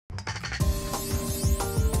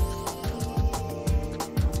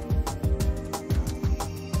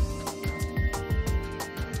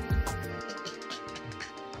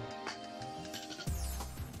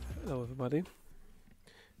everybody.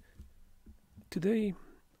 Today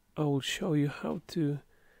I will show you how to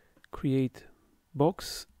create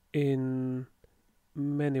box in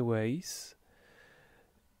many ways.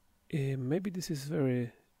 Maybe this is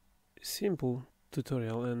very simple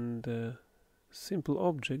tutorial and simple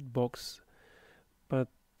object box, but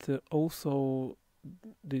also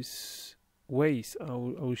these ways I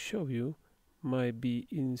will show you might be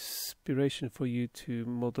inspiration for you to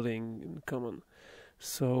modeling in common.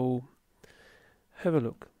 So have a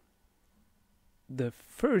look. The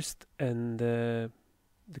first and the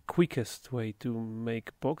quickest way to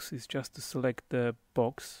make box is just to select the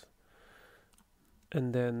box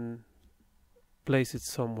and then place it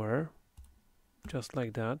somewhere, just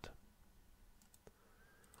like that,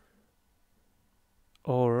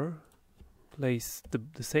 or place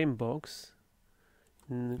the same box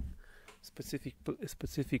in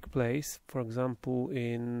specific place, for example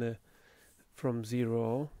in from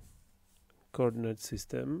 0 coordinate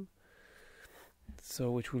system.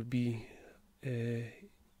 So which will be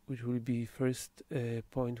first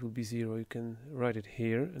point will be 0. You can write it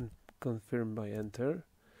here and confirm by enter,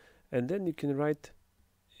 and then you can write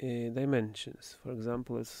dimensions. For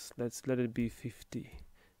example, let's let it be 50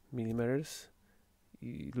 millimeters.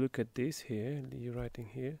 You look at this here, you're writing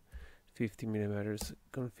here 50 millimeters,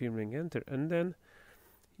 confirming enter, and then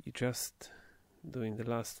you just doing the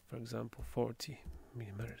last, for example 40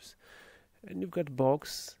 millimeters, and you've got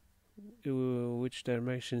box which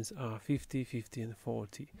dimensions are 50, 50 and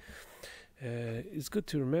 40. It's good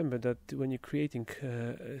to remember that when you're creating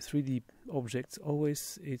 3D objects,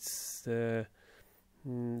 always it's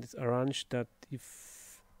arranged that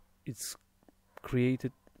if it's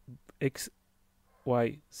created X,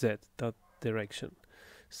 Y, Z, that direction.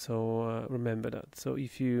 So remember that. So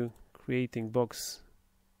if you creating box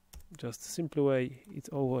just a simple way, it's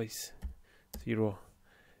always 0,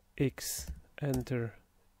 X, enter,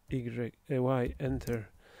 Y, Y, enter,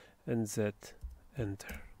 and Z,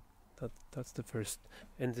 enter. That's the first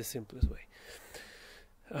and the simplest way.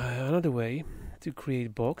 Another way to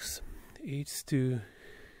create box is to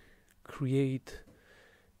create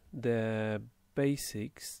the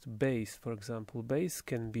basics, base. For example, base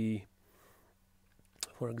can be,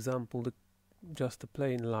 for example, just a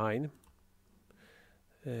plain line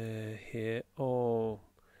here, or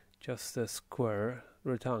just a square,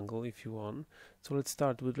 rectangle if you want. So let's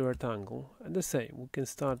start with the rectangle, and the same, we can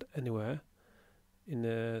start anywhere in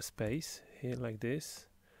a space here like this,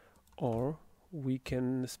 or we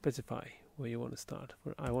can specify where you want to start.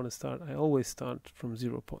 I always start from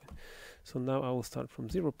 0 point. So now I will start from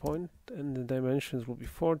 0 point, and the dimensions will be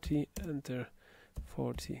 40, enter,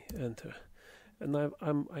 40, enter, and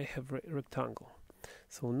I have rectangle.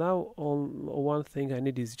 So now one thing I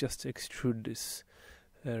need is just to extrude this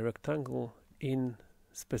rectangle in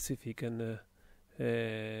specific and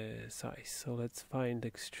size. So let's find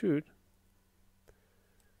extrude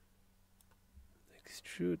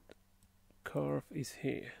curve is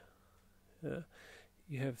here.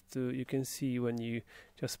 You can see when you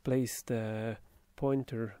just place the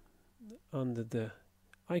pointer under the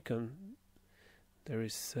icon, there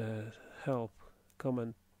is help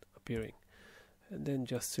command appearing, and then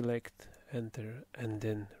just select enter and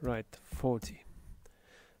then write 40,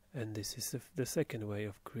 and this is the second way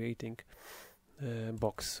of creating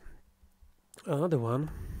box. Another one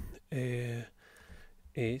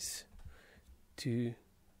is to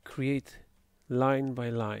create line by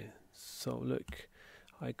line. So look,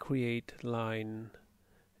 I create line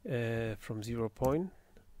from 0 point,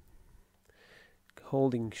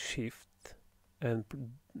 holding shift and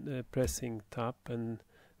pressing tab and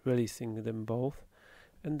releasing them both,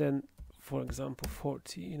 and then for example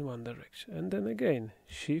 40 in one direction, and then again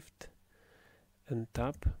shift and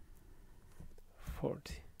tab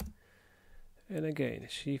 40, and again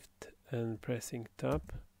shift and pressing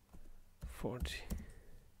tab 40,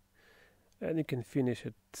 and you can finish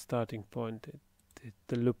at starting point.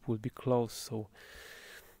 The loop will be closed, so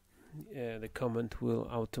the command will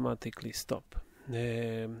automatically stop.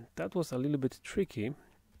 That was a little bit tricky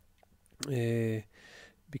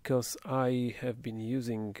because I have been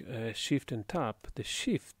using shift and tab. The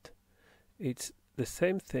shift, it's the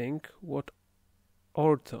same thing what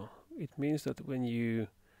ortho. It means that when you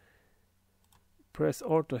press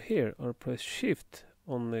ortho here or press shift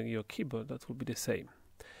on your keyboard, that will be the same.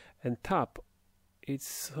 And tab, it's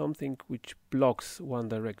something which blocks one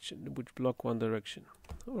direction,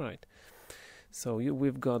 All right, so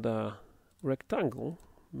we've got a rectangle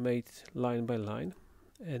made line by line,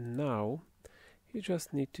 and now you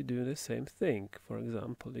just need to do the same thing. For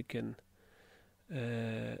example, you can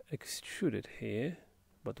extrude it here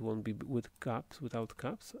but won't be with caps, without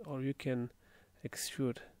caps, or you can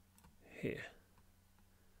extrude here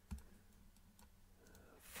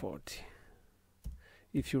 40.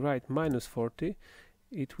 If you write -40,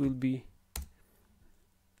 it will be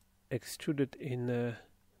extruded in a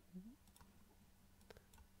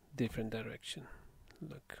different direction.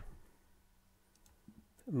 Look,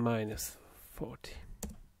 -40.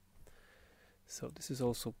 So this is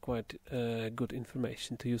also quite good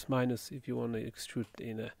information to use minus if you want to extrude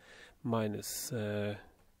in a minus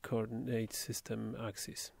coordinate system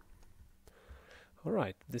axis.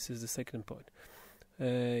 Alright, this is the second point.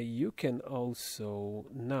 You can also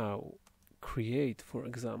now create, for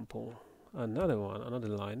example, another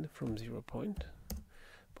line from 0 point,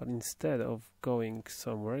 but instead of going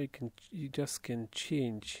somewhere, you just can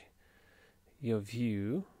change your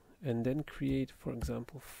view and then create, for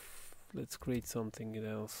example, let's create something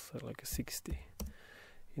else like a 60.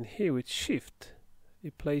 In here with Shift,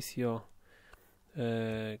 you place your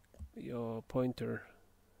pointer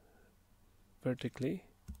vertically,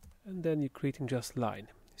 and then you're creating just line.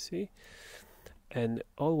 You see, and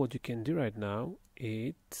all what you can do right now,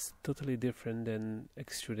 it's totally different than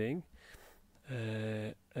extruding,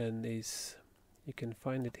 and you can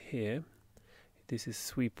find it here. This is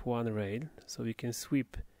sweep one rail, so you can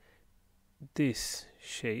sweep this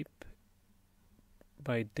shape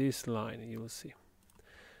by this line. You will see.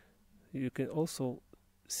 You can also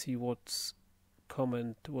see what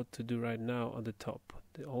to do right now on the top.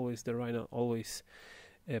 The Rhino always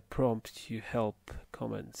prompts you help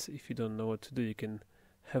comments. If you don't know what to do, you can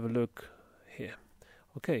have a look here.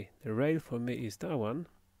 Okay, the rail for me is that one,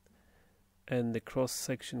 and the cross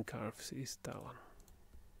section curves is that one.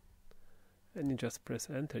 And you just press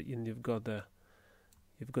enter, and you've got the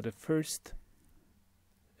first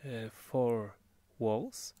 4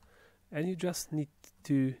 walls, and you just need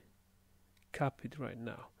to cap it right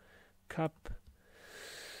now. Cap,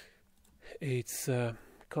 it's a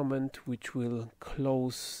command which will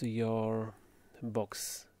close your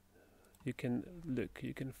box. You can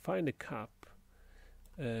find a cap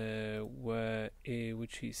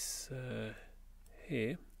which is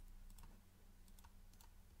here,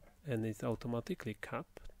 and it's automatically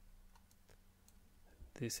capped.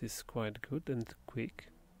 This is quite good and quick.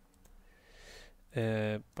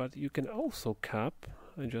 But you can also cap.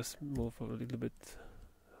 I just move a little bit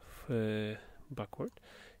backward.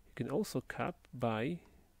 You can also cap by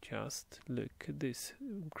just look at this,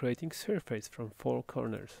 creating surface from 4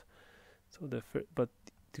 corners. So but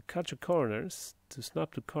to catch the corners, to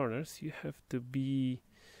snap the corners, you have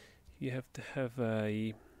to have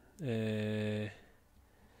a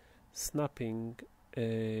snapping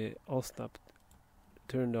all snap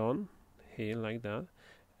turned on here like that,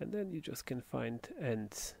 and then you just can find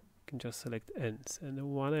ends. You can just select ends, and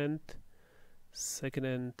then one end, second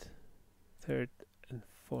end, third and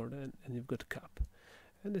fourth end, and you've got a cap.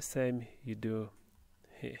 And the same you do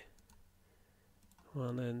here.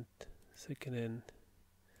 One end, second end,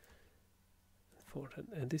 fourth end,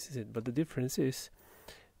 and this is it. But the difference is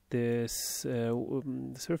the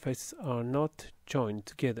surfaces are not joined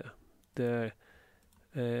together. The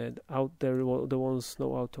ones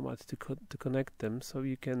know automatically to connect them, so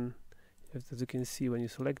you can, as you can see when you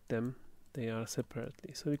select them, they are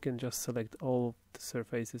separately. So you can just select all of the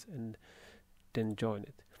surfaces and then join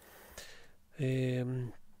it.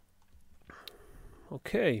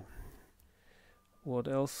 Okay, what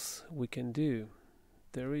else we can do?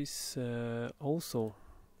 There is also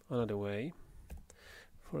another way.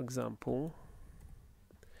 For example,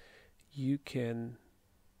 you can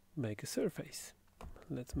make a surface.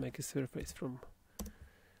 Let's make a surface from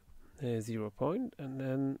 0 point, and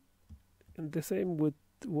then the same with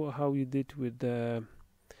how you did with the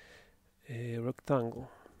rectangle.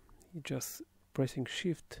 You just pressing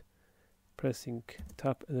Shift, pressing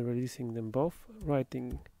Tab and releasing them both,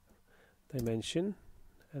 writing dimension,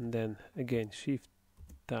 and then again Shift,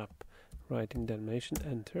 Tab, writing dimension,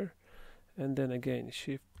 enter, and then again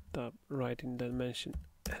Shift, Tab, writing dimension,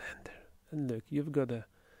 and enter. And look, you've got a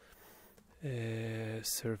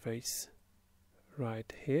surface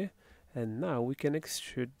right here, and now we can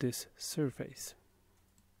extrude this surface.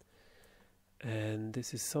 And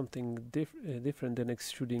this is something different than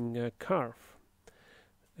extruding a curve.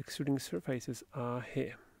 Extruding surfaces are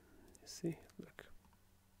here. You see, look,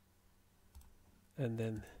 and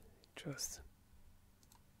then just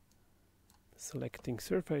selecting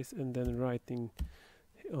surface and then writing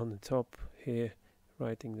on the top here,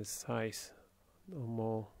 writing the size or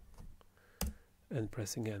more, and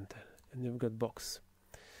pressing enter, and you've got box.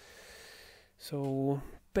 So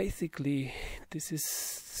basically, this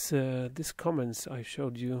is these comments I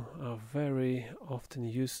showed you are very often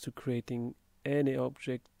used to creating any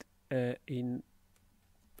object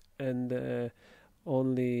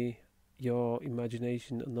only your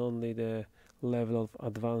imagination and only the level of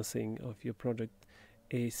advancing of your project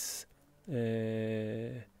is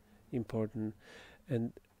important.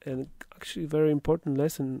 And actually, very important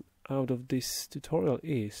lesson out of this tutorial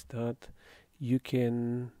is that you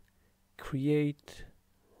can create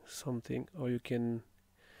something, or you can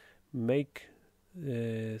make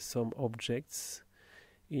some objects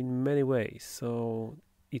in many ways. So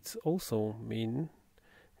it's also mean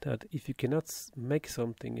that if you cannot make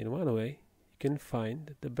something in one way, you can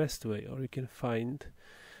find the best way, or you can find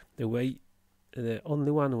the way, the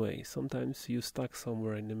only one way. Sometimes you stuck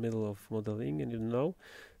somewhere in the middle of modeling and you know,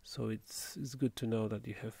 so it's good to know that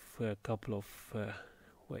you have a couple of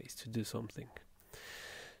ways to do something.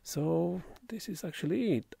 So this is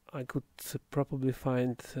actually it. I could probably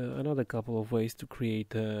find another couple of ways to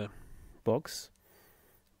create a box,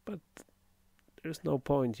 but there's no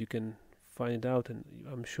point. You can find it out, and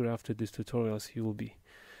I'm sure after these tutorials you will be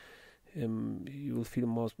you will feel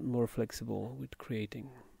more flexible with creating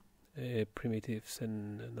primitives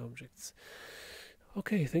and objects.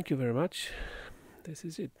 Okay, thank you very much. This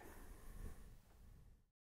is it.